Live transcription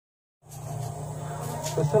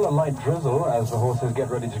There's still a light drizzle as the horses get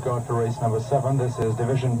ready to go out for race number 7. This is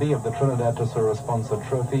Division B of the Trinidad sponsored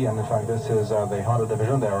trophy, and in fact this is the harder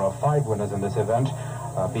division. There are 5 winners in this event,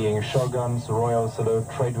 being Shoguns, Royal Salute,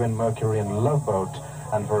 Tradewind, Mercury and Loveboat.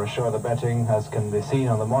 And for a show of the betting, as can be seen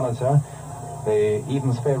on the monitor, the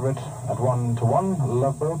Eden's favourite at 1-1,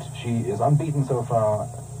 Loveboat. She is unbeaten so far.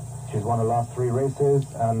 She's won her last 3 races,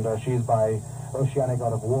 and she's by Oceanic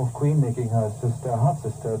out of Wharf Queen, making her sister,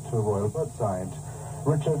 half-sister to Royal Birdside.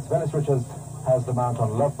 Venice Richards has the mount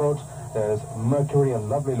on Loveboat. There's Mercury, a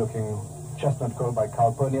lovely-looking chestnut colt by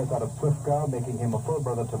Calpurnius out of Swiftcar, making him a full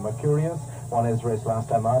brother to Mercurius. Won his race last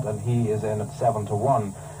time out, and he is in at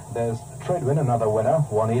 7-1. There's Tradewind, another winner,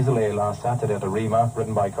 won easily last Saturday at Arima,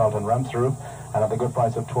 ridden by Carlton Ramsroof, and at the good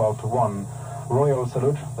price of 12-1. Royal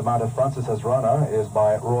Salute, the mount of Francis's runner, is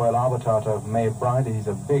by Royal Arbiter of May Bride. He's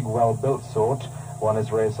a big, well-built sort. Won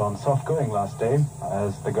his race on soft going last day,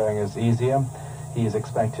 as the going is easier. He is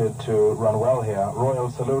expected to run well here.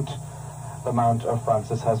 Royal Salute, the mount of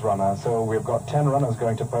Francis, has runner. So we've got 10 runners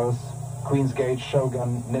going to post. Queen's Gate,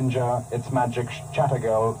 Shogun, Ninja, It's Magic,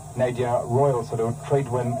 Chattergirl, Nadia, Royal Salute,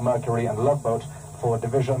 Tradewind, Mercury and Loveboat for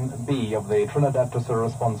Division B of the Trinidad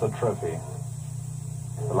sponsored trophy.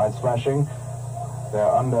 The lights flashing. They're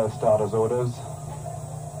under starters' orders.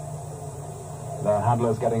 The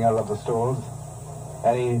handlers getting out of the stalls.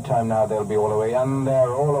 Any time now they'll be all away, and they're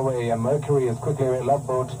all away, and Mercury is quickly away.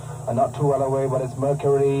 Loveboat not too well away, but it's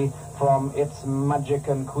Mercury from It's Magic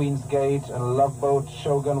and Queen's Gate, and Loveboat,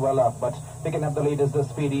 Shogun well up, but picking up the lead is the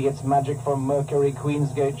speedy It's Magic from Mercury,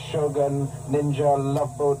 Queen's Gate, Shogun, Ninja,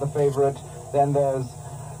 Loveboat the favourite. Then there's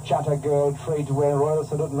Chattergirl, Tradewind, Royal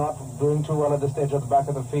Salute not doing too well at this stage at the back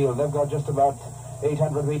of the field. They've got just about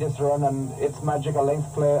 800 meters to run, and It's Magic a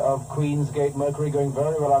length clear of Queen's Gate. Mercury going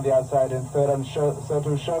very well on the outside in third, and so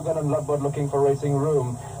too Shogun and Loveboat looking for racing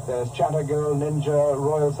room. There's Chattergirl, Ninja,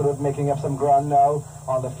 Royal Salute making up some ground now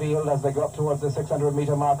on the field as they go up towards the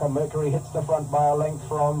 600-meter marker. Mercury hits the front by a length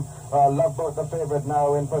from Loveboat, the favourite,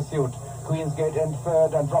 now in pursuit. Queen's Gate in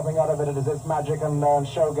third, and dropping out of it is It's Magic and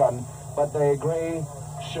Shogun. But the grey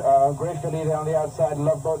filly there on the outside,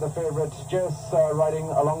 Loveboat the favourite, just riding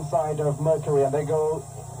alongside of Mercury, and they go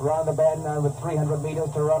round the bend and with 300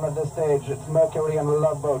 meters to run at this stage. It's Mercury and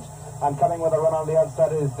Loveboat, and coming with a run on the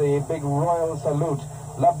outside is the big Royal Salute.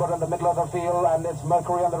 Loveboat in the middle of the field, and it's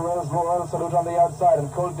Mercury on the rails, Royal Salute on the outside,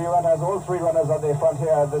 and Colt Durant has all 3 runners on the front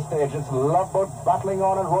here at this stage. It's Loveboat battling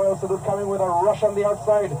on, and Royal Salute coming with a rush on the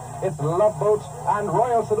outside. It's Loveboat and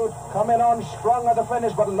Royal Salute coming on strong at the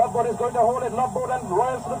finish, but Loveboat is going to hold it. Loveboat and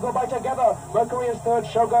Royal Salute go by together. Mercury is third,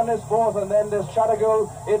 Shogun is fourth, and then there's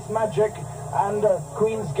Chattergirl, It's Magic, and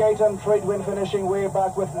Queen's Gate and Tradewind finishing way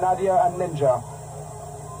back with Nadia and Ninja.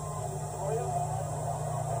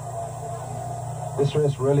 This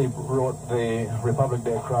race really brought the Republic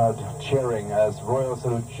Day crowd cheering as Royal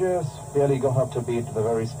Salute just barely got up to beat the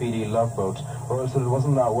very speedy Loveboat. Royal Salute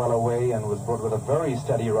wasn't that well away and was brought with a very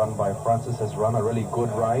steady run by Francis's run, a really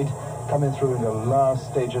good ride. Coming through in the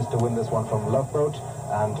last stages to win this one from Loveboat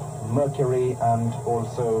and Mercury and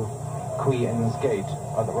also Queen's Gate,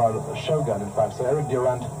 or rather Shogun in fact. So Eric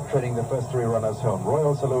Durant trading the first 3 runners home.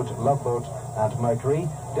 Royal Salute, Loveboat and Mercury,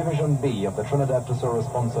 Division B of the Trinidad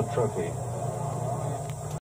sponsored trophy.